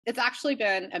It's actually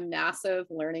been a massive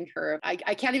learning curve. I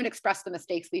can't even express the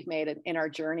mistakes we've made in our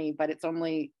journey, but it's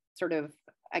only sort of,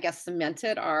 I guess,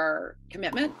 cemented our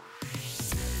commitment.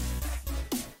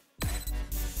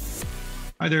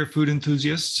 Hi there, food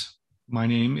enthusiasts. My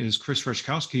name is Chris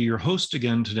Reshkowski, your host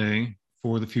again today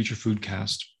for the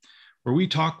FutureFoodCast, where we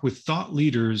talk with thought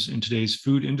leaders in today's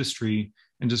food industry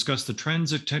and discuss the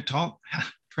trends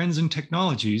and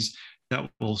technologies that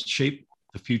will shape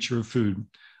the future of food.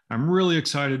 I'm really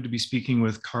excited to be speaking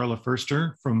with Karla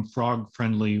Ferster from Frog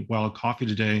Friendly Wild Coffee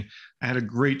today. I had a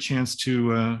great chance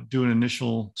to do an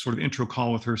initial sort of intro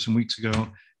call with her some weeks ago,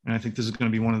 and I think this is going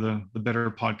to be one of the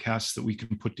better podcasts that we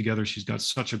can put together. She's got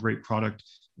such a great product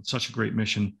and such a great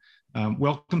mission.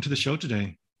 Welcome to the show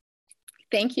today.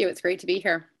 Thank you. It's great to be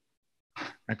here.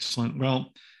 Excellent.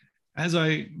 Well, as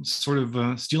I sort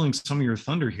of stealing some of your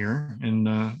thunder here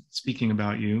and speaking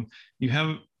about you, you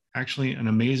have actually an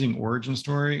amazing origin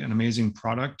story, an amazing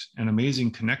product, an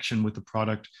amazing connection with the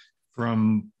product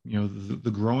from, the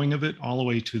growing of it all the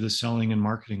way to the selling and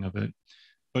marketing of it.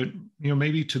 But,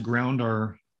 maybe to ground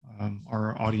our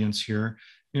audience here,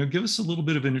 give us a little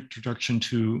bit of an introduction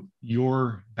to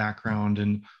your background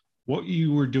and what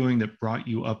you were doing that brought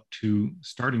you up to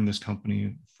starting this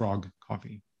company, Frog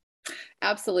Coffee.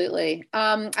 Absolutely.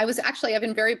 I've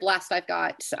been very blessed. I've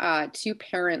got two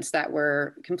parents that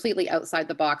were completely outside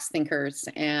the box thinkers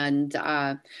and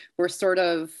were sort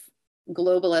of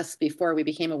globalists before we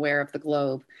became aware of the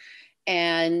globe.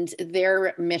 And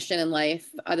their mission in life,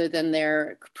 other than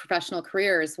their professional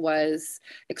careers, was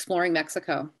exploring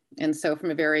Mexico. And so from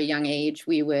a very young age,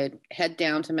 we would head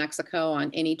down to Mexico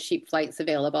on any cheap flights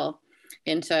available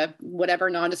into whatever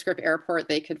nondescript airport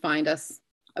they could find us,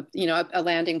 a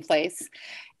landing place,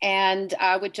 and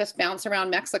would just bounce around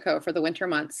Mexico for the winter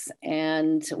months.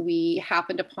 And we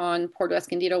happened upon Puerto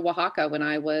Escondido, Oaxaca, when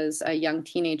I was a young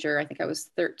teenager. I think I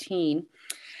was 13.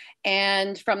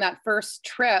 And from that first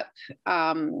trip,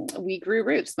 we grew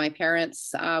roots. My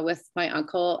parents, with my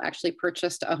uncle, actually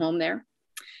purchased a home there.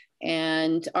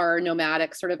 And our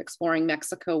nomadic sort of exploring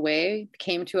Mexico way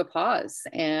came to a pause.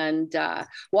 And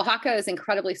Oaxaca is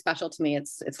incredibly special to me.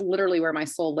 It's literally where my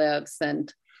soul lives.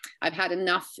 And I've had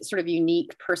enough sort of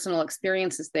unique personal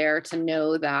experiences there to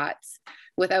know that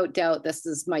without doubt, this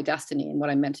is my destiny and what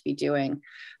I'm meant to be doing.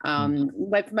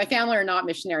 My family are not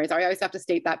missionaries. I always have to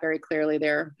state that very clearly.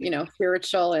 They're,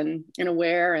 spiritual and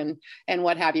aware and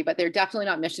what have you, but they're definitely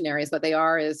not missionaries. What they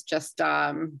are is just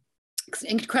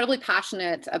incredibly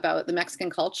passionate about the Mexican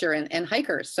culture and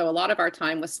hikers. So a lot of our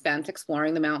time was spent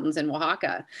exploring the mountains in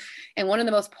Oaxaca. And one of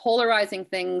the most polarizing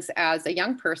things as a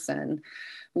young person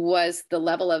was the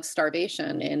level of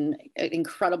starvation in an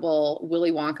incredible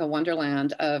Willy Wonka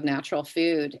wonderland of natural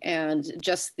food, and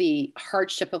just the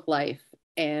hardship of life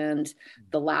and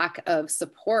the lack of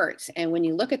support. And when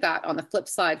you look at that on the flip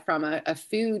side from a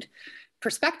food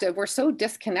perspective, we're so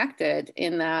disconnected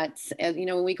in that,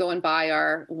 when we go and buy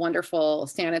our wonderful,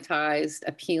 sanitized,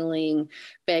 appealing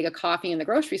bag of coffee in the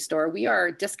grocery store, we are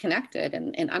disconnected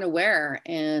and unaware,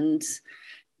 and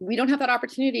we don't have that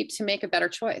opportunity to make a better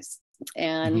choice.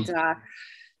 And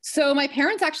so my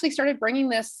parents actually started bringing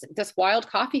this wild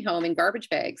coffee home in garbage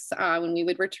bags when we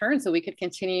would return, so we could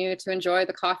continue to enjoy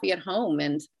the coffee at home.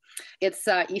 And it's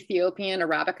Ethiopian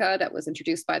Arabica that was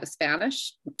introduced by the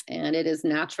Spanish, and it is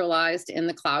naturalized in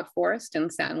the cloud forest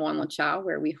in San Juan La Chao,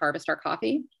 where we harvest our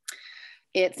coffee.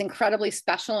 It's incredibly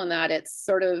special in that it's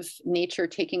sort of nature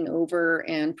taking over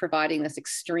and providing this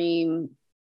extreme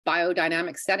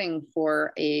biodynamic setting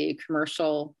for a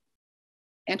commercial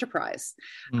enterprise.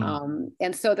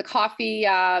 And so the coffee,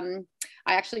 I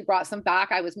actually brought some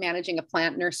back. I was managing a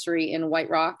plant nursery in White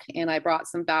Rock, and I brought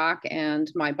some back,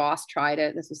 and my boss tried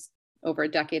it. This was over a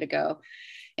decade ago.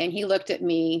 And he looked at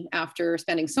me after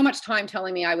spending so much time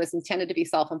telling me I was intended to be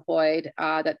self-employed,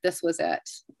 that this was it.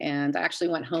 And I actually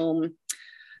went home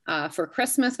for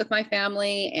Christmas with my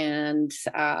family, and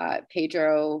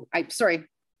Pedro, I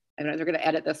don't know if they're going to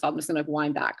edit this, so I'm just going to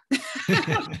wind back.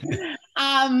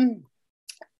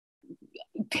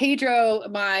 Pedro,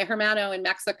 my hermano in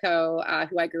Mexico,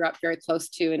 who I grew up very close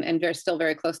to and still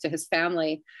very close to his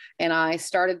family, and I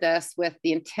started this with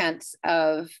the intent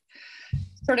of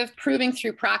sort of proving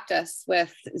through practice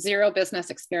with zero business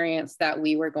experience that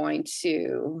we were going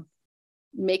to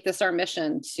make this our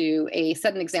mission to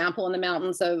set an example in the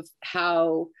mountains of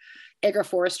how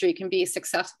agroforestry can be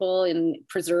successful in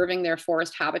preserving their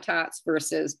forest habitats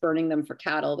versus burning them for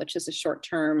cattle, which is a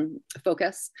short-term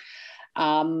focus.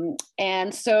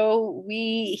 And so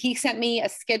he sent me a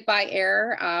skid by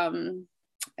air,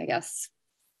 I guess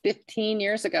 15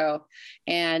 years ago,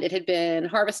 and it had been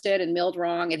harvested and milled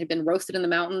wrong. It had been roasted in the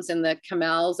mountains in the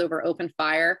camels over open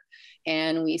fire,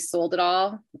 and we sold it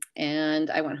all. And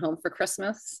I went home for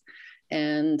Christmas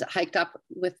and hiked up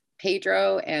with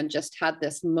Pedro and just had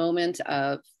this moment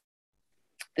of,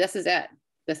 this is it.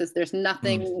 There's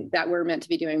nothing that we're meant to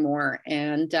be doing more.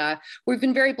 And we've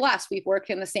been very blessed. We've worked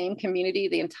in the same community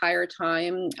the entire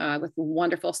time with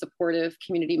wonderful, supportive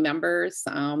community members.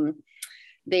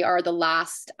 They are the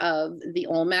last of the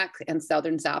Olmec and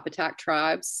Southern Zapotec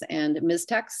tribes and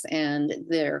Mixtecs, and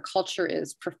their culture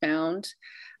is profound.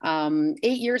 8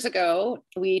 years ago,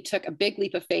 we took a big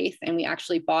leap of faith and we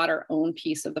actually bought our own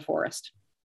piece of the forest.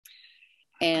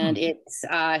 And it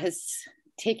has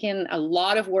taken a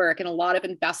lot of work and a lot of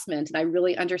investment. And I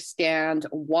really understand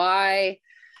why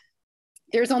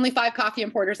there's only 5 coffee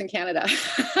importers in Canada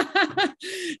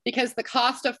because the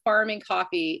cost of farming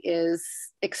coffee is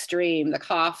extreme. The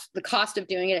cost of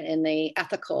doing it in an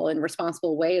ethical and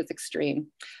responsible way is extreme.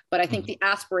 But I think the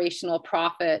aspirational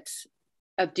profit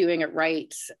of doing it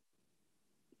right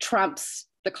trumps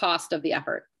the cost of the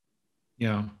effort.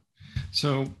 Yeah.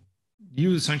 So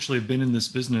you essentially have been in this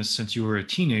business since you were a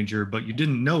teenager, but you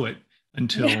didn't know it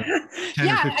until 10 or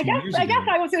 15 years ago. I guess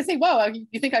I was going to say, whoa,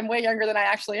 you think I'm way younger than I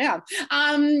actually am.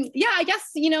 I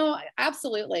guess,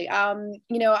 absolutely.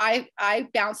 I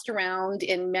bounced around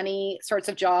in many sorts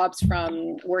of jobs,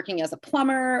 from working as a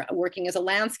plumber, working as a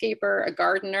landscaper, a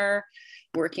gardener,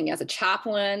 working as a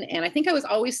chaplain. And I think I was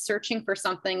always searching for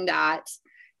something that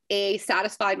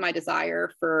satisfied my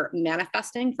desire for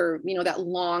manifesting, for, that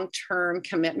long-term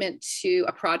commitment to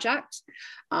a project,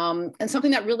 and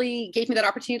something that really gave me that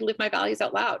opportunity to live my values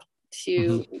out loud,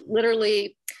 to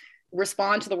literally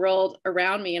respond to the world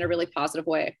around me in a really positive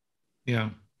way. Yeah.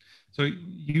 So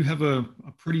you have a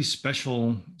pretty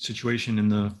special situation in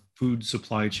the food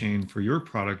supply chain for your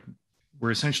product,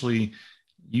 where essentially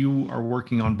you are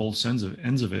working on both ends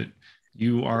of it.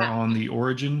 You are on the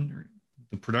origin,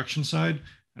 the production side,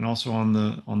 and also on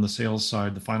the sales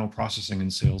side, the final processing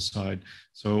and sales side.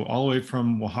 So all the way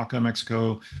from Oaxaca,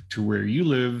 Mexico, to where you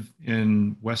live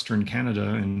in Western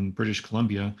Canada and British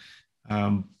Columbia,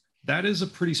 that is a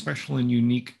pretty special and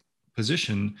unique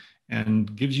position,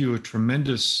 and gives you a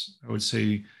tremendous, I would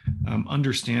say,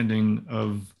 understanding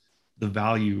of the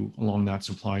value along that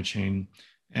supply chain.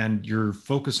 And your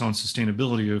focus on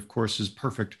sustainability, of course, is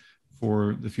perfect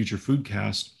for the Future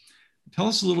Foodcast. Tell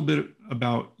us a little bit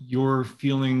about your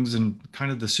feelings and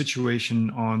kind of the situation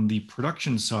on the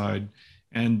production side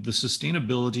and the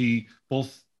sustainability,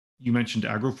 both you mentioned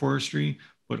agroforestry,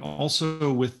 but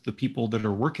also with the people that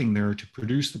are working there to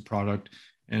produce the product.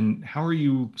 And how are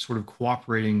you sort of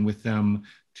cooperating with them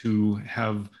to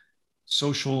have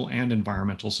social and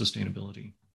environmental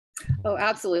sustainability? Oh,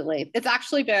 absolutely. It's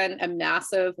actually been a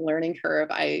massive learning curve.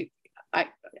 I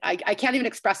can't even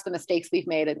express the mistakes we've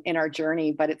made in our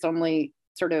journey, but it's only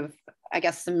sort of, I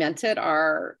guess, cemented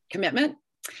our commitment.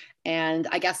 And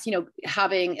I guess,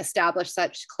 having established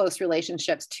such close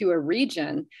relationships to a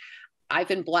region, I've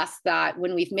been blessed that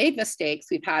when we've made mistakes,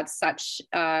 we've had such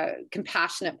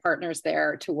compassionate partners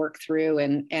there to work through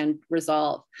and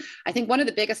resolve. I think one of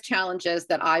the biggest challenges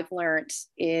that I've learned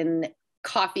in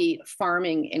coffee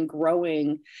farming and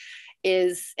growing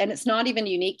is, and it's not even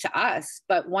unique to us,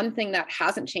 but one thing that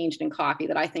hasn't changed in coffee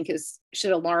that I think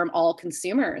should alarm all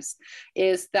consumers,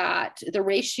 is that the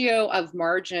ratio of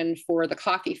margin for the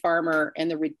coffee farmer and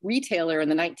the retailer in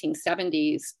the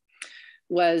 1970s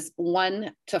was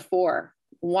 1 to 4,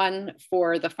 1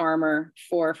 for the farmer,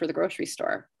 4 for the grocery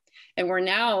store. And we're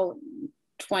now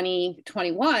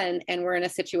 2021, and we're in a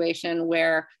situation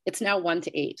where it's now 1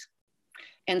 to 8.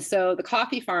 And so the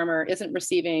coffee farmer isn't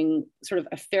receiving sort of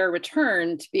a fair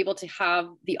return to be able to have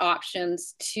the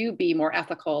options to be more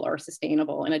ethical or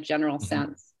sustainable in a general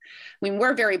sense. I mean,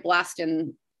 we're very blessed,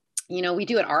 and we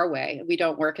do it our way. We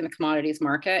don't work in the commodities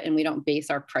market, and we don't base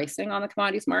our pricing on the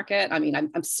commodities market. I mean,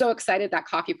 I'm so excited that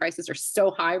coffee prices are so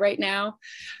high right now.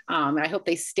 And I hope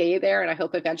they stay there. And I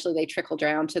hope eventually they trickle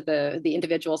down to the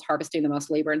individuals harvesting the most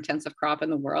labor intensive crop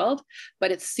in the world.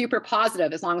 But it's super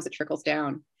positive as long as it trickles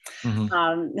down.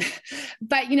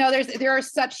 But there are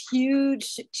such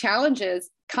huge challenges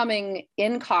coming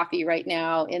in coffee right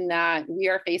now, in that we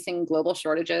are facing global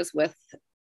shortages with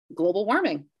global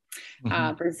warming.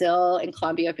 Brazil and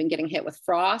Colombia have been getting hit with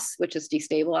frost, which is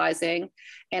destabilizing.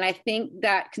 And I think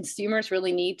that consumers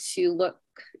really need to look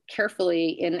carefully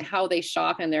in how they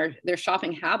shop and their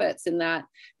shopping habits, in that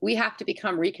we have to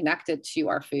become reconnected to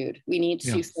our food. We need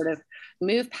to sort of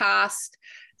move past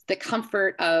the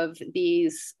comfort of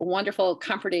these wonderful,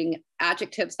 comforting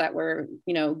adjectives that were,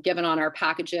 given on our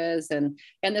packages, and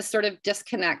this sort of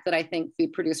disconnect that I think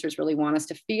food producers really want us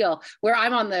to feel, where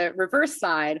I'm on the reverse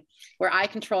side, where I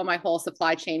control my whole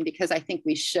supply chain because I think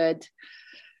we should.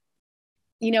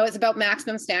 It's about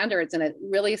maximum standards. And it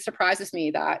really surprises me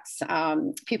that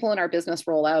people in our business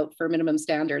roll out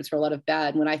of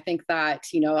bed, when I think that,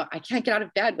 I can't get out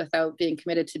of bed without being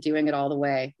committed to doing it all the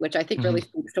way, which I think really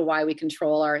speaks to why we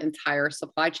control our entire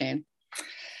supply chain.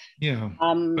 Yeah.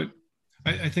 But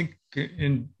I think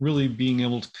in really being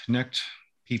able to connect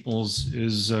people's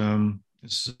is an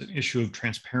issue of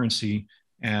transparency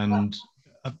and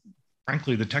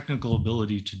frankly, the technical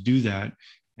ability to do that.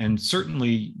 And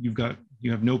certainly you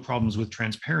have no problems with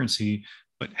transparency,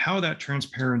 but how that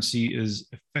transparency is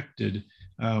affected,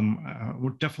 we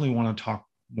definitely want to talk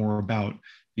more about,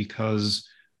 because,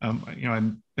 I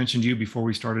mentioned to you before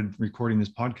we started recording this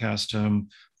podcast,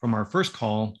 from our first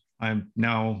call, I'm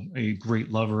now a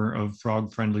great lover of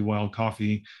frog-friendly wild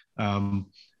coffee.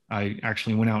 I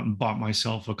actually went out and bought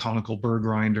myself a conical burr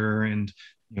grinder and,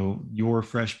 your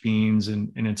fresh beans,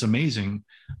 and it's amazing.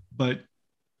 But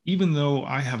even though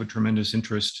I have a tremendous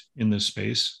interest in this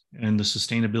space and the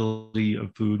sustainability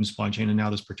of food and supply chain, and now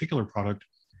this particular product,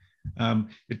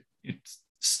 it's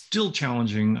still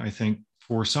challenging, I think,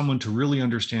 for someone to really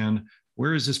understand,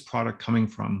 where is this product coming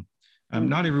from?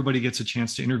 Not everybody gets a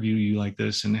chance to interview you like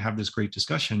this and have this great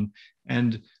discussion.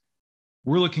 And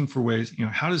we're looking for ways,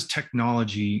 how does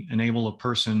technology enable a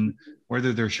person,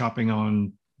 whether they're shopping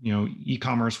on,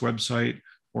 e-commerce website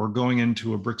or going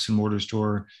into a bricks and mortar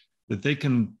store, that they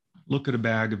can look at a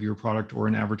bag of your product or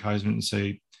an advertisement and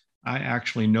say, I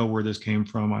actually know where this came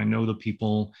from. I know the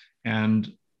people,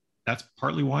 and that's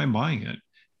partly why I'm buying it.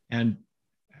 And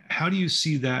how do you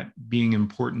see that being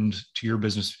important to your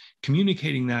business,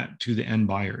 communicating that to the end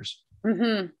buyers?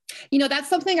 That's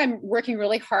something I'm working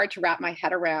really hard to wrap my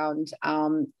head around.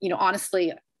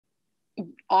 Honestly,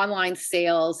 online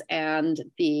sales and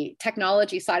the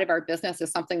technology side of our business is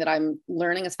something that I'm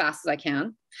learning as fast as I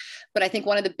can. But I think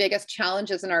one of the biggest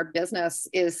challenges in our business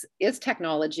is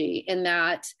technology, in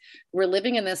that we're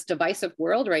living in this divisive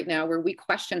world right now where we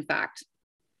question fact,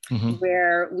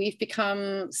 where we've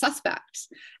become suspect.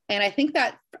 And I think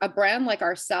that a brand like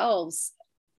ourselves,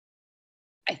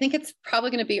 I think it's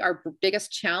probably going to be our biggest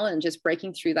challenge, is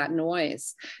breaking through that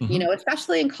noise,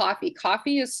 especially in coffee.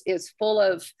 Coffee is full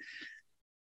of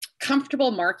comfortable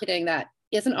marketing that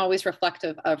isn't always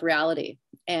reflective of reality.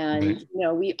 And,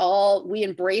 we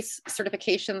embrace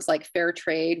certifications like fair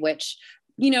trade, which,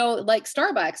 like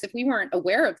Starbucks, if we weren't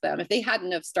aware of them, if they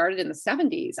hadn't have started in the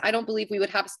 70s, I don't believe we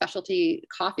would have specialty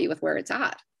coffee with where it's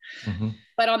at.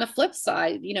 But on the flip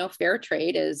side, fair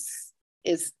trade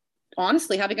is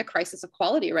honestly having a crisis of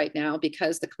quality right now,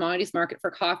 because the commodities market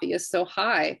for coffee is so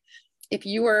high. If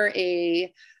you were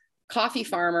a coffee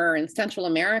farmer in Central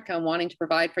America wanting to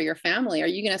provide for your family, are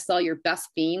you going to sell your best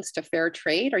beans to fair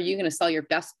trade? Or are you going to sell your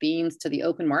best beans to the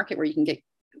open market where you can get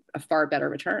a far better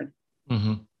return?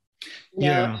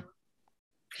 Yeah.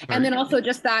 And then also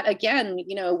just that, again,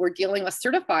 we're dealing with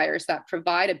certifiers that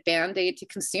provide a Band-Aid to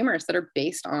consumers that are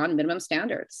based on minimum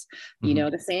standards.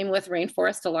 The same with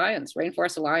Rainforest Alliance.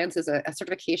 Rainforest Alliance is a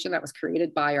certification that was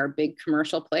created by our big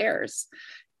commercial players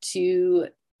to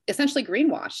essentially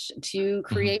greenwash, to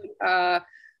create a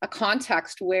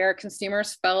context where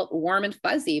consumers felt warm and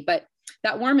fuzzy. But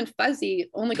that warm and fuzzy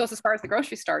only goes as far as the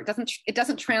grocery store. It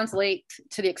doesn't translate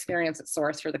to the experience at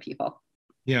source for the people.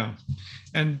 Yeah.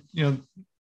 And,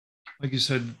 like you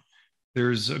said,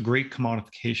 there's a great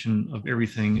commodification of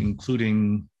everything,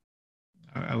 including,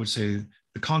 I would say,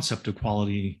 the concept of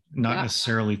quality, not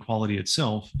necessarily quality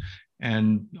itself,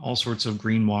 and all sorts of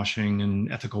greenwashing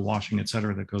and ethical washing, et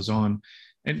cetera, that goes on.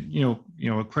 And,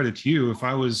 a credit to you, if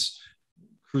I was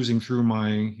cruising through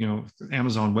my,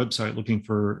 Amazon website looking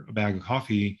for a bag of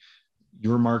coffee,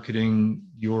 your marketing,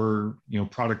 your,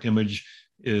 product image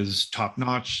is top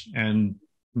notch. And,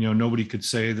 nobody could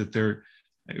say that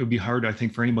it would be hard, I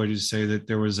think, for anybody to say that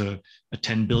there was a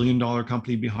 $10 billion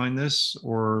company behind this,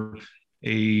 or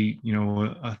a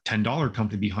 $10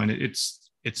 company behind it.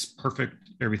 It's perfect.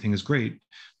 Everything is great.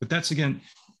 But that's, again,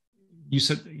 you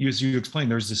said, as you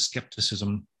explained, there's this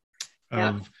skepticism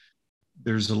of,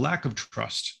 there's a lack of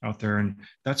trust out there. And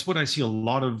that's what I see a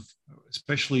lot of,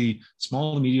 especially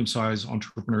small and medium-sized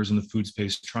entrepreneurs in the food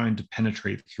space trying to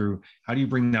penetrate through. How do you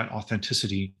bring that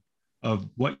authenticity of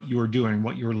what you're doing,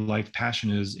 what your life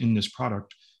passion is in this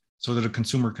product, so that a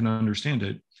consumer can understand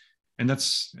it? And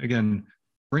that's, again,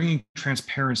 bringing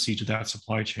transparency to that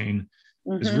supply chain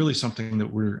is really something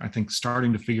that we're, I think,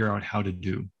 starting to figure out how to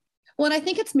do. Well, and I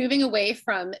think it's moving away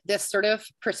from this sort of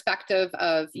perspective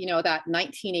of, that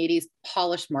 1980s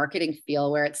polished marketing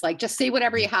feel where it's like, just say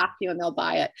whatever you have to and they'll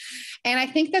buy it. And I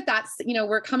think that that's,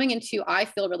 we're coming into, I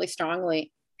feel really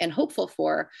strongly and hopeful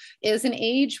for, is an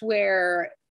age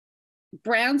where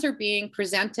brands are being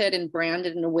presented and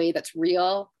branded in a way that's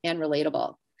real and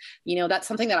relatable. That's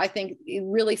something that I think it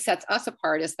really sets us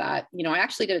apart, is that, I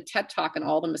actually did a TED talk on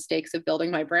all the mistakes of building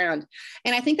my brand.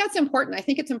 And I think that's important. I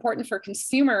think it's important for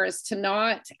consumers to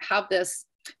not have this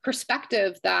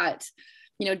perspective that,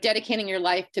 dedicating your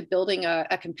life to building a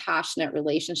compassionate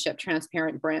relationship,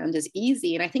 transparent brand is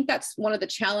easy. And I think that's one of the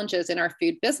challenges in our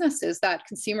food business, is that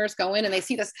consumers go in and they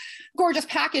see this gorgeous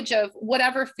package of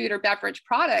whatever food or beverage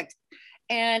product.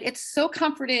 And it's so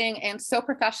comforting and so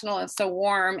professional and so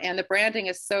warm. And the branding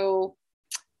is so,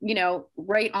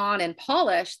 right on and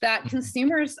polished, that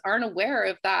consumers aren't aware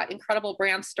of that incredible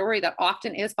brand story that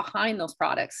often is behind those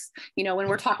products, when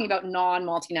we're talking about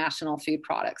non-multinational food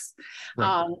products.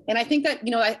 Right. And I think that,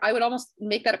 I would almost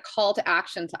make that a call to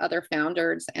action to other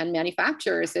founders and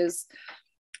manufacturers is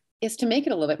to make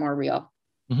it a little bit more real,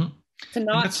 to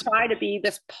not try to be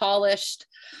this polished,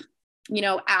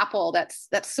 apple that's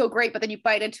so great, but then you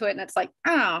bite into it and it's like,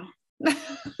 oh.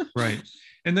 Right.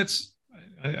 And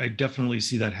I definitely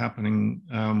see that happening,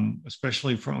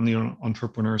 especially from the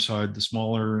entrepreneur side, the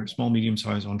small,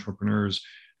 medium-sized entrepreneurs.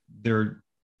 They're,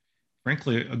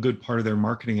 frankly, a good part of their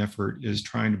marketing effort is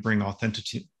trying to bring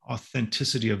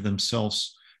authenticity of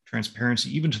themselves,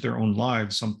 transparency, even to their own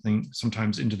lives,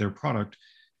 sometimes into their product.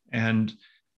 And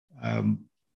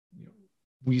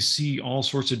we see all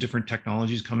sorts of different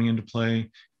technologies coming into play.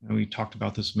 And we talked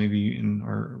about this maybe in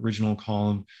our original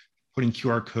call, putting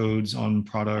QR codes on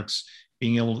products,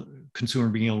 consumer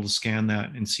being able to scan that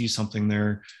and see something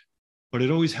there. But it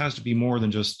always has to be more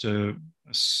than just a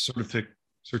certificate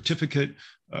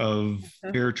of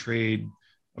fair trade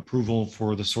approval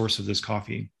for the source of this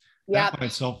coffee. That by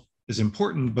itself is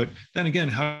important, but then again,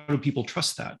 how do people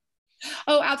trust that?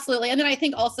 Oh, absolutely. And then I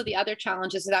think also the other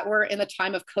challenge is that we're in the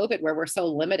time of COVID where we're so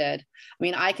limited. I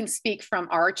mean, I can speak from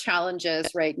our challenges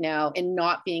right now in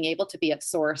not being able to be at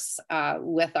source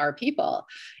with our people,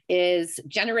 is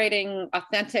generating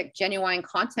authentic, genuine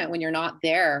content when you're not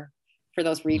there for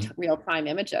those real-time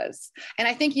images. And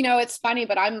I think, it's funny,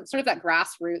 but I'm sort of that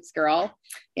grassroots girl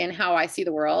in how I see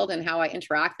the world and how I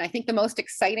interact. And I think the most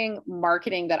exciting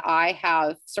marketing that I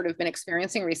have sort of been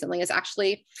experiencing recently is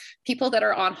actually people that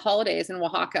are on holidays in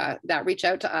Oaxaca that reach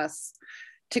out to us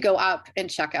to go up and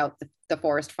check out the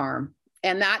forest farm.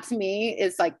 And that to me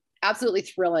is like absolutely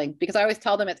thrilling, because I always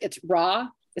tell them it's raw,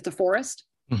 it's a forest.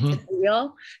 It's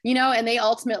real, and they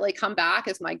ultimately come back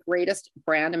as my greatest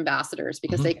brand ambassadors,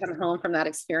 because they come home from that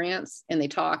experience and they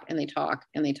talk and they talk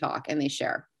and they talk and they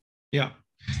share. Yeah.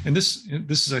 And this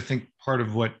is, I think, part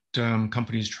of what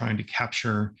companies trying to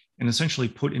capture and essentially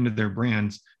put into their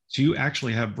brands. So you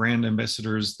actually have brand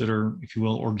ambassadors that are, if you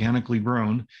will, organically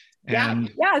grown,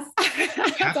 and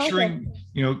capturing,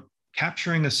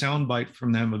 capturing a sound bite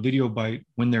from them, a video bite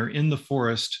when they're in the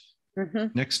forest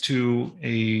next to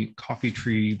a coffee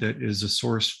tree that is a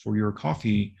source for your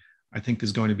coffee, I think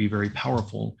is going to be very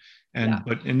powerful. And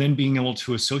then being able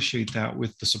to associate that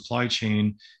with the supply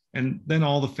chain, and then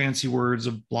all the fancy words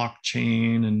of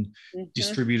blockchain and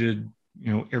distributed,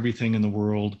 everything in the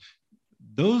world.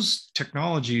 Those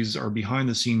technologies are behind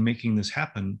the scene making this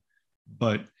happen,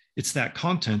 but it's that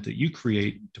content that you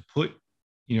create to put,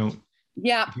 if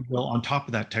you will, on top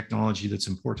of that technology that's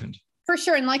important. For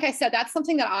sure. And like I said, that's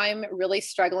something that I'm really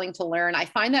struggling to learn. I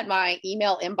find that my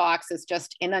email inbox is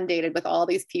just inundated with all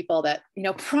these people that,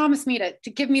 promise me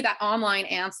to give me that online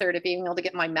answer to being able to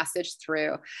get my message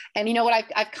through. And what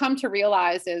I've come to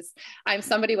realize is I'm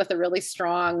somebody with a really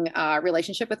strong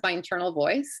relationship with my internal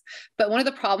voice. But one of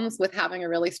the problems with having a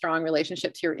really strong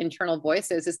relationship to your internal voice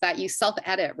is that you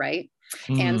self-edit, right?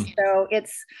 And so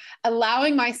it's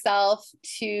allowing myself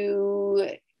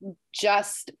to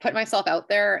just put myself out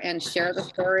there and share the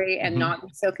story and not be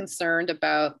so concerned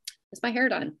about, is my hair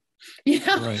done?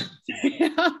 Right.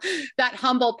 That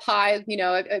humble pie,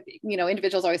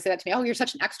 individuals always say that to me, oh, you're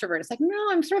such an extrovert. It's like,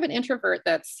 no, I'm sort of an introvert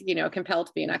that's, compelled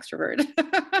to be an extrovert.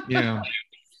 Yeah.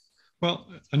 Well,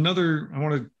 I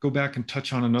want to go back and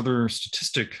touch on another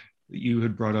statistic that you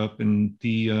had brought up, in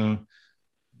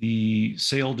the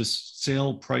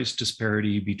sale price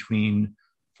disparity between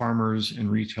farmers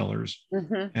and retailers.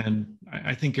 And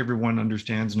I think everyone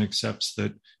understands and accepts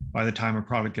that by the time a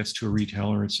product gets to a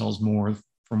retailer, it sells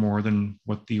for more than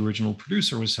what the original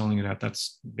producer was selling it at.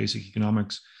 That's basic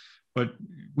economics. But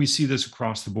we see this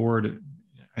across the board,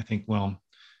 I think,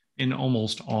 in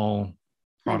almost all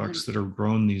products that are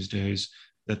grown these days.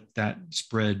 that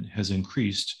spread has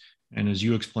increased. And as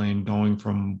you explained, going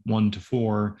from 1 to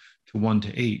 4 to 1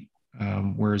 to 8,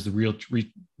 whereas the real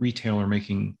retailer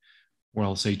making,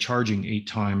 well, say charging 8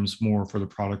 times more for the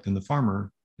product than the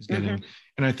farmer is getting. Mm-hmm.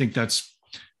 And I think that's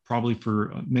probably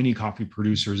for many coffee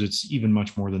producers, it's even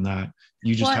much more than that.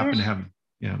 You just happen to have,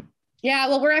 yeah. Yeah,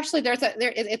 well, we're actually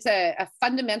it's a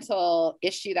fundamental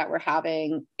issue that we're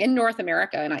having in North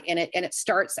America, and it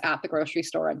starts at the grocery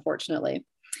store, unfortunately.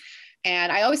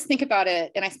 And I always think about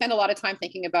it, and I spend a lot of time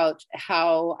thinking about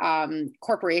how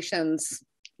corporations,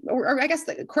 or I guess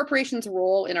the corporation's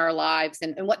role in our lives,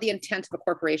 and what the intent of a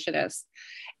corporation is.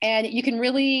 And you can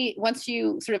really, once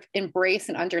you sort of embrace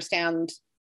and understand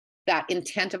that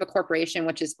intent of a corporation,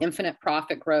 which is infinite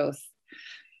profit growth,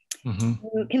 mm-hmm.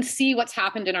 you can see what's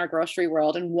happened in our grocery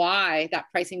world and why that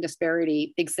pricing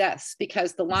disparity exists,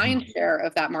 because the lion's mm-hmm. share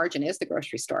of that margin is the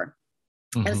grocery store.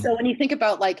 Mm-hmm. And so when you think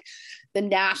about like the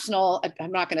national,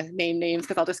 I'm not going to name names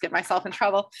because I'll just get myself in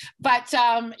trouble, but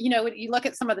when you look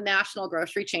at some of the national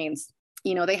grocery chains,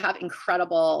 they have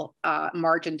incredible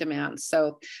margin demands.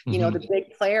 So, mm-hmm. the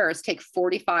big players take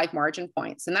 45 margin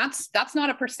points, and that's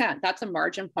not a percent, that's a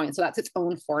margin point. So that's its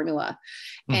own formula.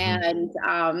 Mm-hmm.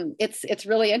 And it's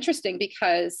really interesting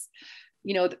because,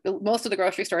 most of the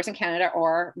grocery stores in Canada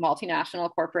are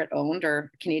multinational corporate owned or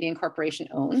Canadian corporation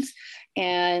owned,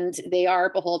 and they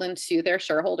are beholden to their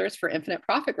shareholders for infinite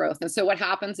profit growth. And so what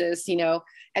happens is,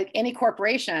 at any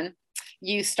corporation,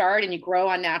 you start and you grow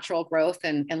on natural growth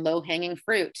and low hanging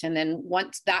fruit. And then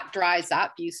once that dries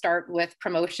up, you start with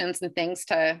promotions and things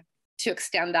to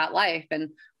extend that life. And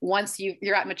once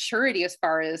you're at maturity as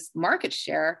far as market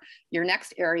share, your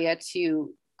next area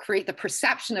to create the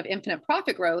perception of infinite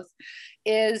profit growth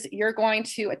is you're going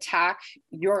to attack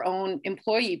your own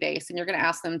employee base, and you're going to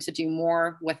ask them to do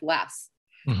more with less.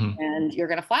 Mm-hmm. And you're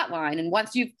going to flatline. And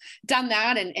once you've done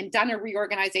that and done a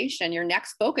reorganization, your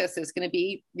next focus is going to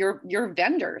be your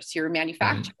vendors, your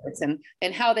manufacturers, right.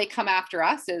 and how they come after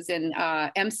us is in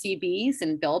MCBs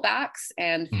and billbacks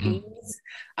and mm-hmm. fees.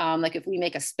 Like if we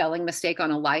make a spelling mistake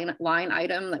on a line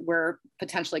item, that we're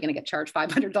potentially going to get charged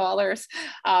 $500.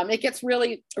 It gets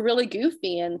really, really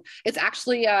goofy. And it's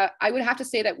actually, I would have to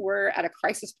say that we're at a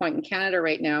crisis point in Canada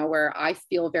right now, where I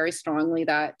feel very strongly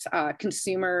that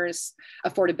consumers'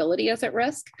 affordability is at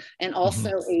risk, and also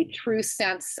mm-hmm. a true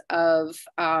sense of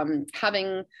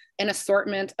having an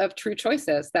assortment of true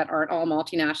choices that aren't all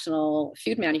multinational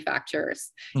food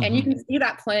manufacturers. Mm-hmm. And you can see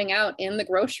that playing out in the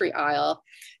grocery aisle.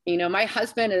 My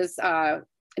husband is an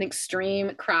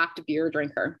extreme craft beer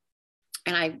drinker,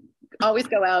 and I always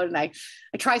go out and I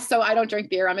try, so I don't drink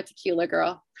beer. I'm a tequila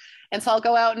girl. And so I'll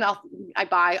go out and I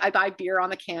buy beer on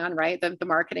the can, right? The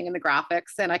marketing and the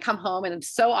graphics. And I come home, and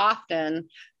so often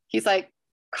he's like,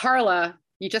 Karla,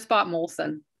 you just bought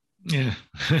Molson. Yeah.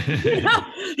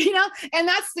 And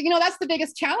that's the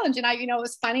biggest challenge. And it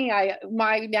was funny.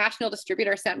 My national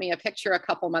distributor sent me a picture a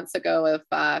couple months ago of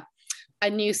a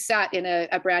new set in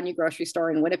a brand new grocery store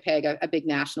in Winnipeg, a big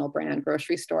national brand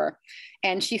grocery store.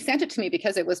 And she sent it to me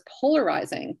because it was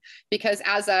polarizing, because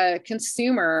as a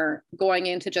consumer going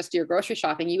into just your grocery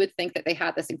shopping, you would think that they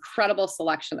had this incredible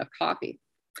selection of coffee.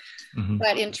 Mm-hmm.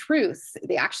 But in truth,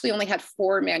 they actually only had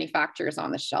 4 manufacturers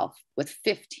on the shelf with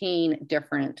 15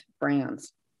 different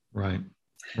brands. Right.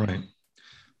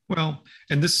 Well,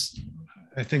 and this,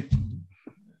 I think,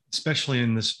 especially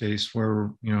in this space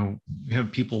where, you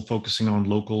have people focusing on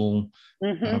local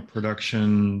mm-hmm.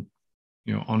 Production,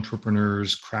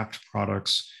 entrepreneurs, craft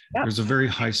products, yep. There's a very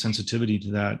high sensitivity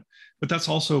to that. But that's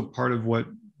also part of what,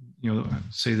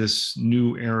 say this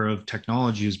new era of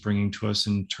technology is bringing to us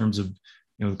in terms of,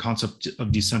 the concept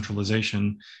of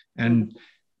decentralization. And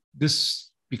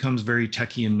this becomes very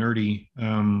techie and nerdy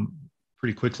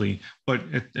pretty quickly. But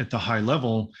at the high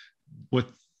level, what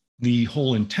the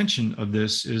whole intention of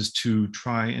this is to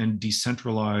try and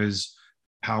decentralize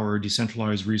power,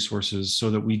 decentralize resources so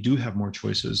that we do have more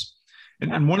choices.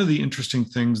 And one of the interesting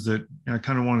things that I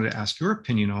kind of wanted to ask your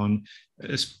opinion on,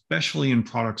 especially in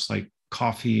products like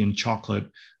coffee and chocolate,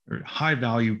 or high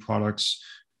value products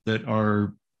that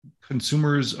are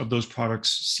consumers of those products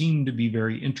seem to be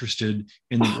very interested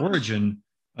in the origin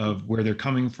of where they're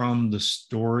coming from, the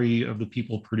story of the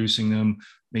people producing them,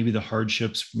 maybe the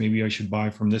hardships, maybe I should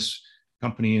buy from this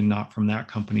company and not from that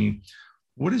company.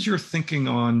 What is your thinking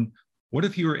on what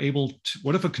if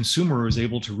a consumer is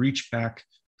able to reach back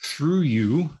through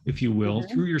you, if you will,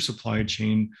 mm-hmm. through your supply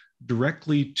chain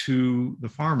directly to the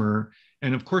farmer?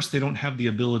 And of course, they don't have the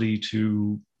ability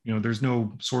to, there's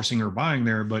no sourcing or buying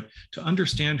there, but to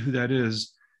understand who that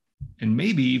is, and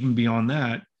maybe even beyond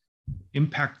that,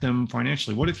 impact them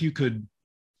financially. What if you could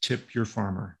tip your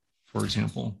farmer, for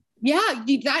example? Yeah,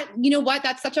 you know what?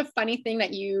 That's such a funny thing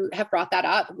that you have brought that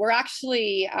up. We're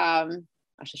actually, I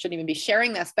shouldn't even be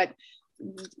sharing this, but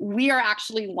we are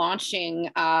actually launching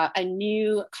a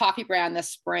new coffee brand this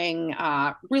spring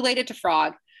related to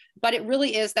frog. But it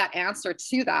really is that answer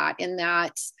to that, in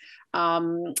that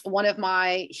one of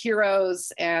my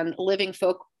heroes and living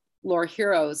folklore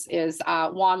heroes is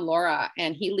Juan Lora,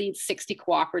 and he leads 60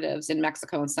 cooperatives in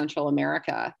Mexico and Central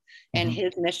America. And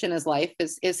his mission as life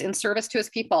is in service to his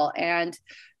people. And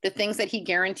the things that he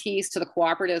guarantees to the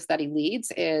cooperatives that he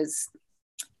leads is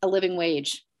a living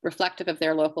wage reflective of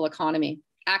their local economy,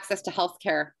 access to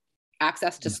healthcare,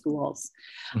 access to schools,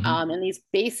 and these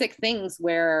basic things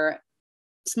where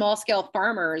small scale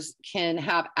farmers can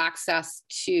have access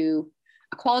to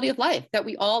a quality of life that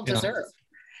we all deserve.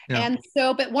 And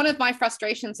so, but one of my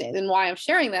frustrations and why I'm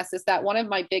sharing this is that one of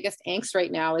my biggest angst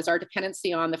right now is our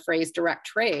dependency on the phrase direct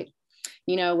trade.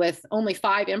 You know, with only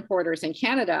 5 importers in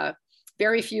Canada,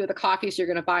 very few of the coffees you're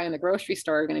going to buy in the grocery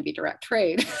store are going to be direct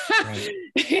trade. Right.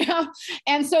 You know?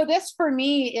 And so this for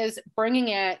me is bringing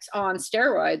it on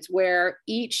steroids, where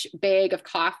each bag of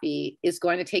coffee is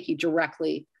going to take you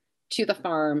directly to the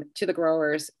farm, to the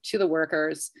growers, to the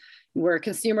workers, where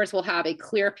consumers will have a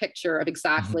clear picture of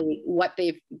exactly what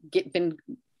they've been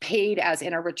paid as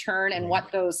in a return, and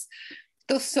what those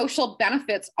social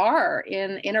benefits are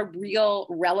in a real,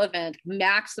 relevant,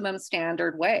 maximum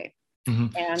standard way.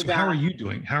 And so how are you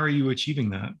doing? How are you achieving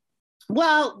that?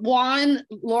 Well, Juan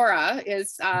Lora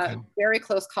is a very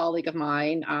close colleague of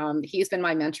mine. He's been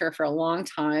my mentor for a long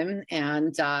time.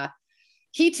 And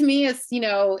he, to me, is, you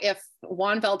know, if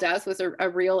Juan Valdez was a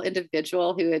real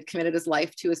individual who had committed his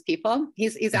life to his people,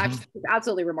 he's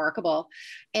absolutely remarkable.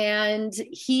 And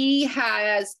he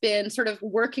has been sort of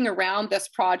working around this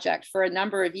project for a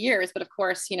number of years, but of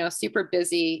course, you know, super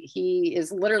busy. He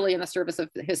is literally in the service of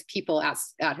his people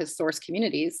at his source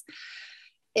communities.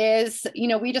 Is, you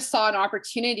know, we just saw an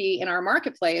opportunity in our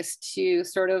marketplace to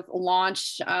sort of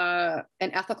launch an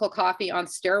ethical coffee on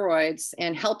steroids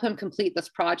and help him complete this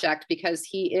project, because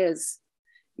he is,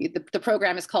 the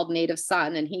program is called Native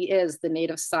Sun, and he is the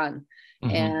native sun.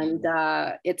 And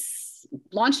it's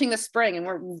launching this spring, and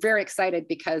we're very excited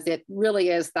because it really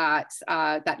is that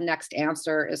next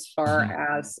answer as far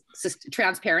as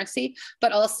transparency,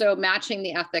 but also matching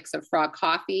the ethics of Frog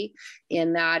Coffee,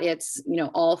 in that it's, you know,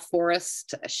 all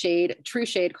forest shade, true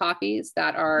shade coffees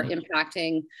that are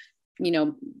impacting, you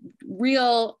know,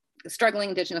 real struggling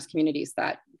Indigenous communities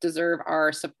that deserve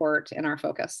our support and our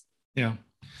focus. Yeah.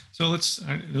 So let's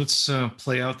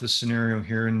play out this scenario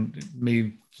here, and it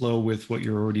may flow with what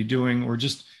you're already doing, or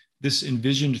just this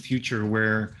envisioned future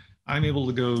where I'm able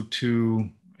to go to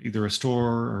either a store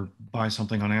or buy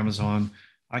something on Amazon.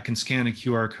 I can scan a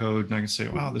QR code and I can say,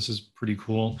 wow, this is pretty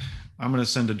cool. I'm going to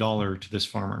send $1 to this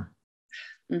farmer.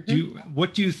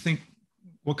 What do you think,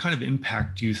 what kind of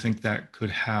impact do you think that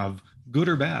could have, good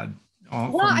or bad?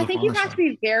 Well, I think you have to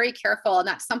be very careful. And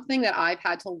that's something that I've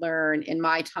had to learn in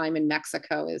my time in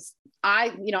Mexico is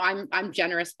I'm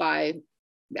generous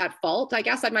at fault, I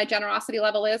guess, my generosity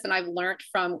level is. And I've learned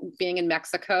from being in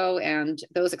Mexico and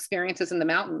those experiences in the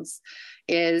mountains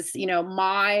is, you know,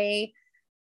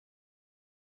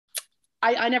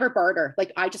 I never barter.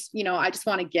 Like, I just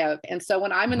want to give. And so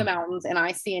when I'm in the mountains and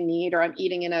I see a need, or I'm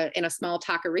eating in a small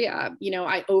taqueria, you know,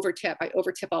 I overtip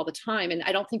all the time. And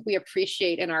I don't think we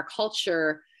appreciate in our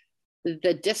culture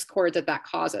the discord that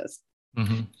causes.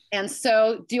 And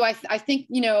so I think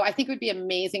it would be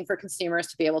amazing for consumers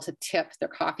to be able to tip their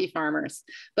coffee farmers,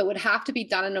 but would have to be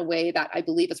done in a way that I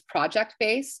believe is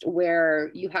project-based, where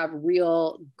you have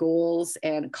real goals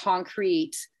and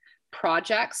concrete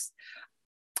projects.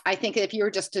 I think if you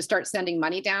were just to start sending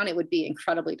money down, it would be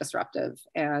incredibly disruptive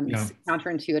and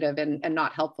counterintuitive and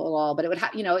not helpful at all. But it would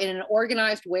have, you know, in an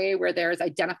organized way where there's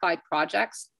identified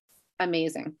projects,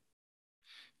 amazing.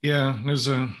 Yeah, there's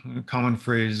a common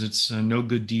phrase. It's no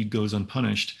good deed goes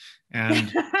unpunished.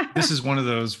 And this is one of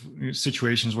those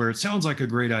situations where it sounds like a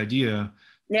great idea,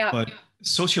 but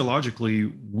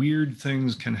sociologically, weird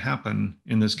things can happen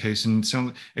in this case. And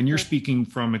you're speaking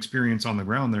from experience on the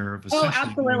ground there.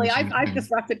 Absolutely. I've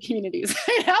disrupted communities,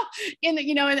 and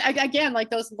again,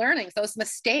 like those learnings, those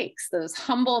mistakes, those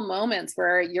humble moments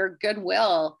where your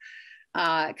goodwill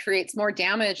creates more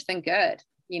damage than good,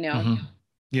 you know?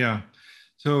 Yeah.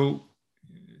 So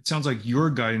it sounds like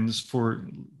your guidance for,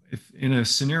 if in a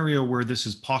scenario where this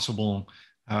is possible,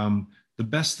 the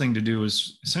best thing to do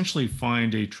is essentially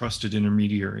find a trusted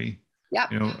intermediary,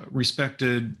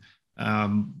 respected.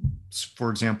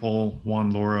 For example, Juan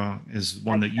Lora is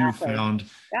one that you found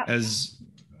as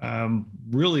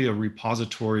really a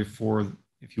repository for,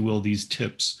 if you will, these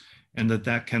tips. and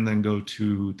that can then go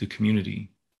to the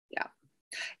community. Yeah.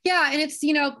 Yeah. And it's,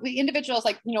 individuals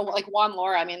like Juan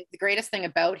Laura. I mean, the greatest thing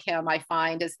about him, I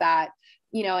find, is that,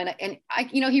 and I,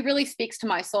 he really speaks to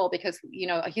my soul because,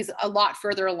 he's a lot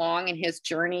further along in his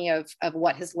journey of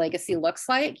what his legacy looks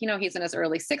like. He's in his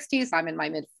early 60s. I'm in my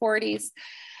mid 40s.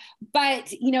 But,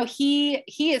 he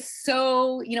is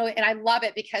so, and I love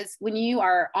it because when you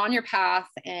are on your path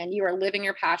and you are living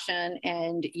your passion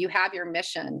and you have your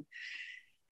mission,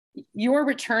 your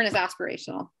return is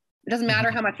aspirational. It doesn't matter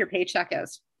how much your paycheck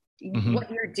is. What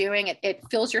you're doing, it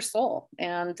fills your soul.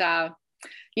 And,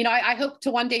 I hope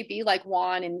to one day be like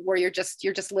Juan, and where you're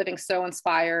just living so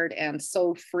inspired and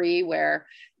so free, where,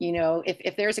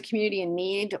 if there's a community in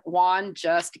need, Juan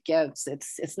just gives.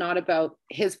 It's not about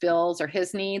his bills or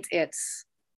his needs. It's,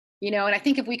 and I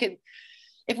think if we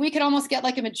could almost get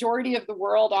like a majority of the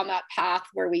world on that path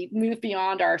where we move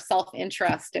beyond our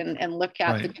self-interest and look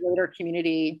at the greater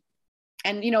community.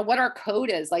 And, what our code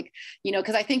is like,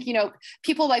 because I think,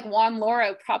 people like Juan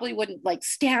Laura probably wouldn't like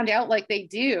stand out like they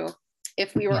do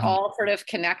if we were all sort of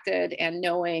connected and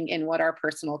knowing in what our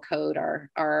personal code,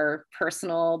 our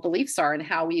personal beliefs are, and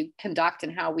how we conduct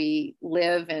and how we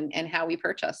live and how we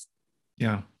purchase.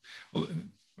 Yeah. Well,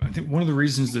 I think one of the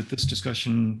reasons that this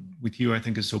discussion with you, I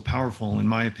think, is so powerful, in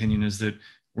my opinion, is that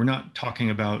we're not talking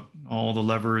about all the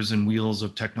levers and wheels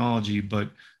of technology, but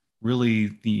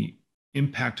really the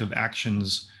impact of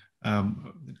actions.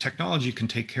 Technology can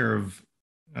take care of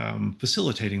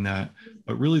facilitating that,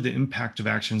 but really the impact of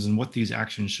actions and what these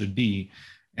actions should be.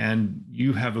 And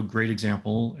you have a great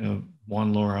example,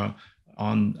 Juan Laura,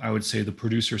 on, I would say, the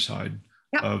producer side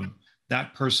of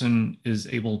that person is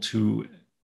able to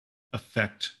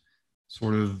affect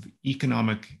sort of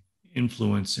economic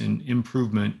influence and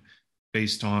improvement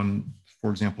based on,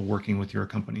 for example, working with your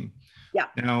company. Yeah.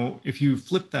 Now, if you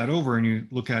flip that over and you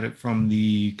look at it from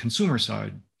the consumer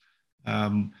side,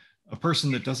 a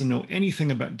person that doesn't know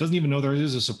anything about, doesn't even know there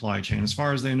is a supply chain. As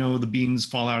far as they know, the beans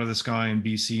fall out of the sky in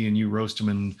BC and you roast them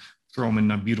and throw them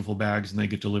in beautiful bags and they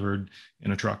get delivered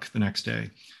in a truck the next day.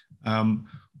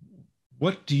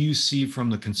 What do you see from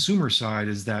the consumer side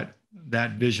is that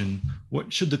vision?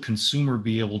 What should the consumer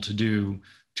be able to do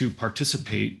to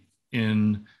participate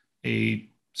in a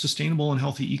sustainable and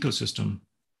healthy ecosystem?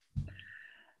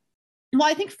 Well,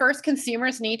 I think first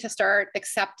consumers need to start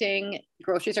accepting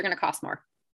groceries are going to cost more.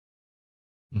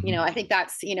 I think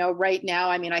that's, right now,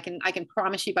 I mean, I can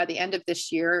promise you by the end of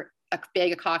this year, a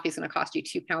bag of coffee is going to cost you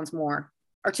 £2 more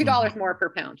or $2 more per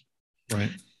pound.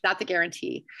 Right. That's a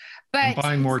guarantee. But I'm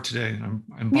buying more today.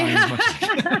 I'm buying as much as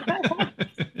I can.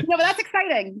 No, but that's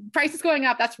exciting. Price is going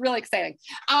up. That's really exciting.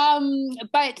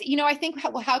 But I think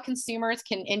how consumers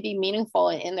can be meaningful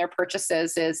in their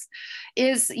purchases is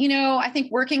I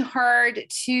think working hard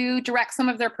to direct some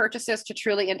of their purchases to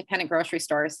truly independent grocery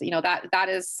stores. That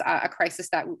is a crisis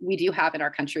that we do have in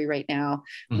our country right now.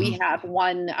 We have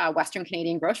one Western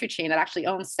Canadian grocery chain that actually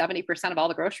owns 70% of all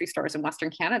the grocery stores in Western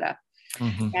Canada.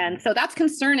 And so that's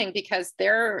concerning because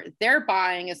their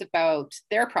buying is about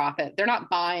their profit. They're not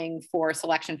buying for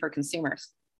selection for consumers.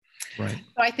 Right.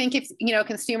 So I think if,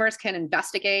 consumers can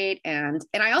investigate and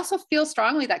I also feel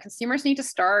strongly that consumers need to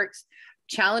start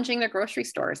challenging their grocery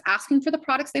stores, asking for the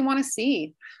products they want to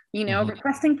see,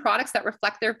 requesting products that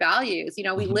reflect their values.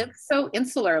 We live so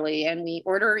insularly and we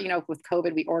order, with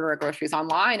COVID, we order our groceries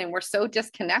online and we're so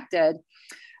disconnected.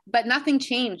 But nothing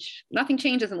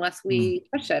changes unless we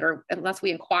push it or unless we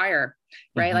inquire,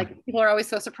 right? Like people are always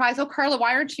so surprised. Oh, Karla,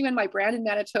 why aren't you in my Brandon,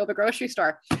 Manitoba grocery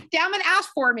store? Damn it, ask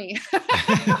for me.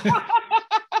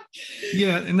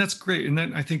 Yeah, and that's great. And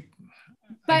then I think,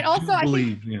 but I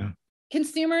think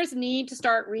consumers need to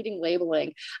start reading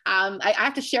labeling. I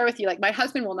have to share with you, like my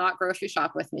husband will not grocery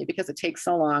shop with me because it takes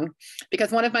so long.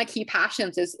 Because one of my key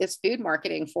passions is food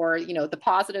marketing for the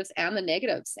positives and the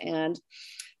negatives. And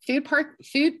food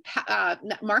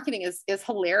marketing is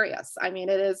hilarious. I mean,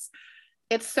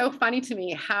 it's so funny to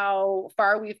me how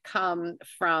far we've come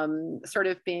from sort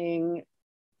of being,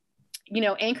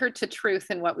 anchored to truth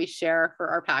in what we share for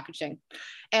our packaging.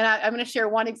 And I'm going to share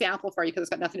one example for you because it's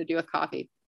got nothing to do with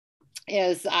coffee.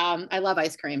 I love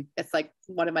ice cream. It's like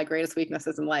one of my greatest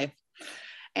weaknesses in life.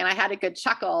 And I had a good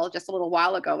chuckle just a little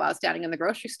while ago while I was standing in the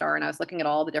grocery store and I was looking at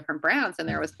all the different brands and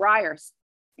there was Breyers.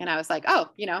 And I was like, oh,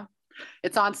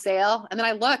 it's on sale. And then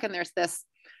I look and there's this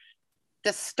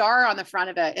star on the front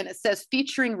of it and it says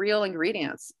featuring real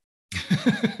ingredients.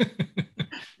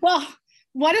 Well,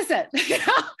 what is it?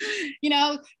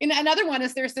 And another one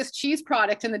is there's this cheese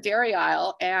product in the dairy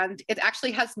aisle and it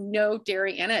actually has no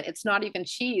dairy in it. It's not even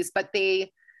cheese, but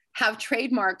they have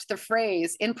trademarked the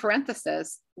phrase in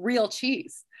parentheses, real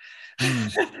cheese.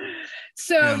 Mm.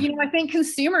 So, Yeah. I think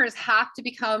consumers have to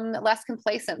become less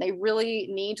complacent. They really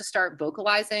need to start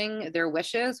vocalizing their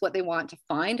wishes, what they want to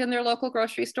find in their local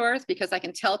grocery stores, because I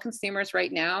can tell consumers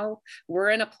right now, we're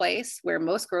in a place where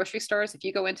most grocery stores, if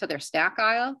you go into their snack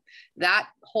aisle, that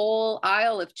whole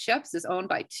aisle of chips is owned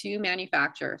by 2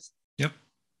 manufacturers. Yep.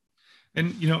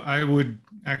 And, I would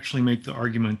actually make the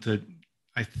argument that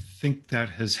I think that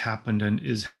has happened and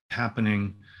is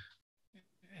happening.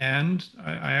 And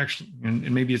I actually, and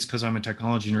maybe it's because I'm a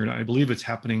technology nerd, I believe it's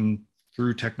happening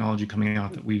through technology coming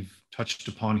out that we've touched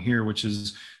upon here, which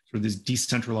is sort of these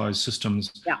decentralized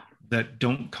systems that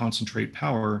don't concentrate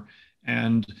power.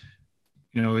 And,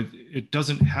 it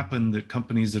doesn't happen that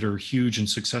companies that are huge and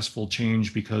successful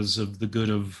change because of the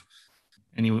good of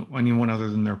anyone other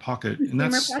than their pocket. And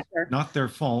that's not their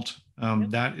fault.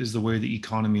 That is the way the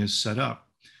economy is set up.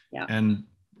 Yeah. And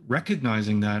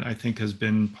recognizing that, I think, has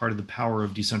been part of the power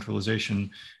of decentralization.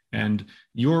 And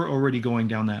you're already going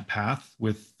down that path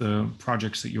with the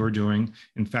projects that you're doing.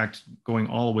 In fact, going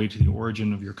all the way to the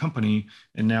origin of your company,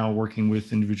 and now working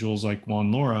with individuals like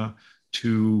Juan Laura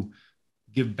to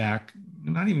give back,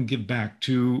 not even give back,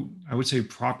 to, I would say,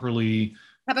 properly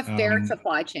have a fair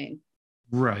supply chain.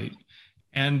 Right.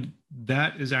 And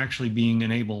that is actually being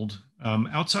enabled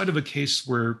outside of a case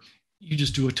where you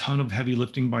just do a ton of heavy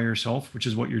lifting by yourself, which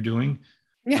is what you're doing.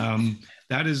 Yeah.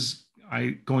 That is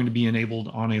going to be enabled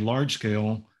on a large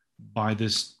scale by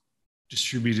this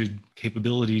distributed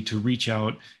capability to reach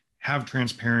out, have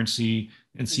transparency,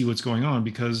 and see what's going on.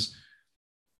 Because,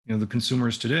 the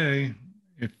consumers today,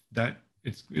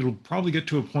 it'll probably get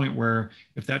to a point where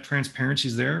if that transparency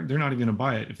is there, they're not even going to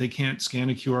buy it. If they can't scan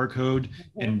a QR code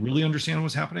and really understand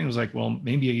what's happening, it was like, well,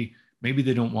 maybe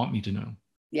they don't want me to know.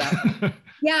 Yeah.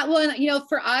 Yeah. Well, and,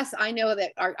 for us, I know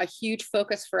that a huge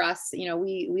focus for us,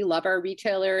 we love our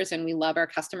retailers and we love our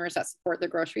customers that support the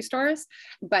grocery stores,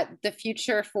 but the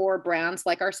future for brands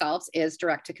like ourselves is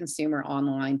direct to consumer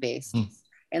online based.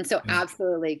 And so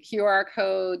absolutely QR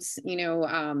codes,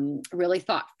 really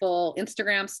thoughtful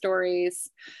Instagram stories.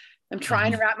 I'm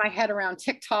trying to wrap my head around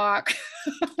TikTok.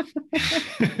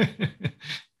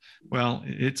 Well,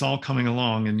 it's all coming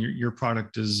along, and your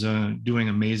product is doing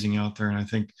amazing out there. And I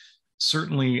think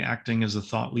certainly acting as a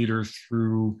thought leader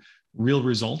through real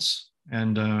results.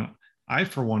 And I,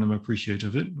 for one, am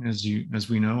appreciative of it. As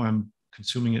we know, I'm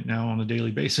consuming it now on a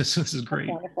daily basis. This is great.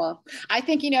 That's wonderful. I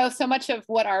think, so much of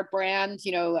what our brand,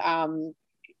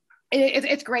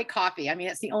 it's great coffee. I mean,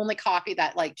 it's the only coffee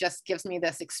that just gives me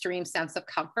this extreme sense of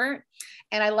comfort.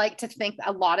 And I like to think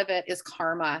a lot of it is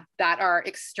karma, that our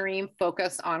extreme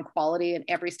focus on quality in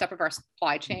every step of our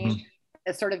supply chain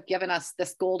has sort of given us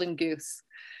this golden goose.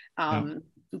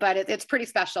 But it's pretty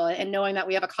special. And knowing that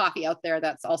we have a coffee out there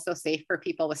that's also safe for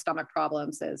people with stomach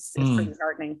problems is pretty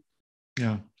heartening.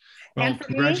 Yeah. Well,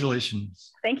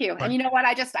 congratulations. Thank you. And you know what?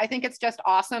 I think it's just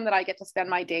awesome that I get to spend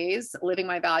my days living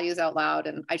my values out loud.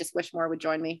 And I just wish more would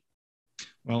join me.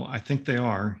 Well, I think they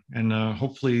are. And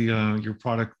hopefully your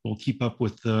product will keep up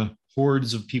with the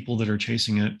hordes of people that are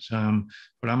chasing it.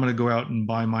 But I'm going to go out and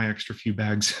buy my extra few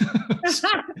bags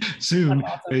soon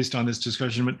based on this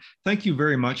discussion. But thank you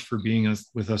very much for being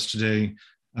with us today,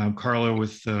 Karla,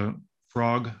 with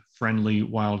Frog Friendly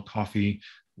Wild Coffee.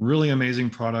 Really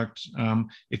amazing product.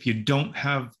 If you don't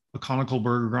have a conical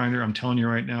burger grinder, I'm telling you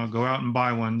right now, go out and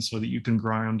buy one so that you can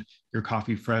grind your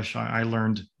coffee fresh. I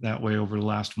learned that way over the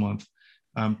last month.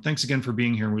 Thanks again for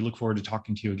being here, and we look forward to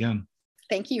talking to you again.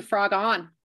 Thank you. Frog on.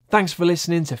 Thanks for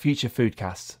listening to Future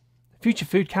Foodcast. Future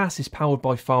Foodcast is powered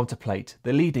by Farm to Plate,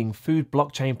 the leading food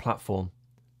blockchain platform.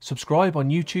 Subscribe on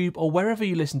YouTube or wherever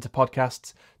you listen to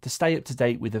podcasts to stay up to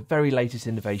date with the very latest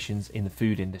innovations in the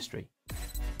food industry.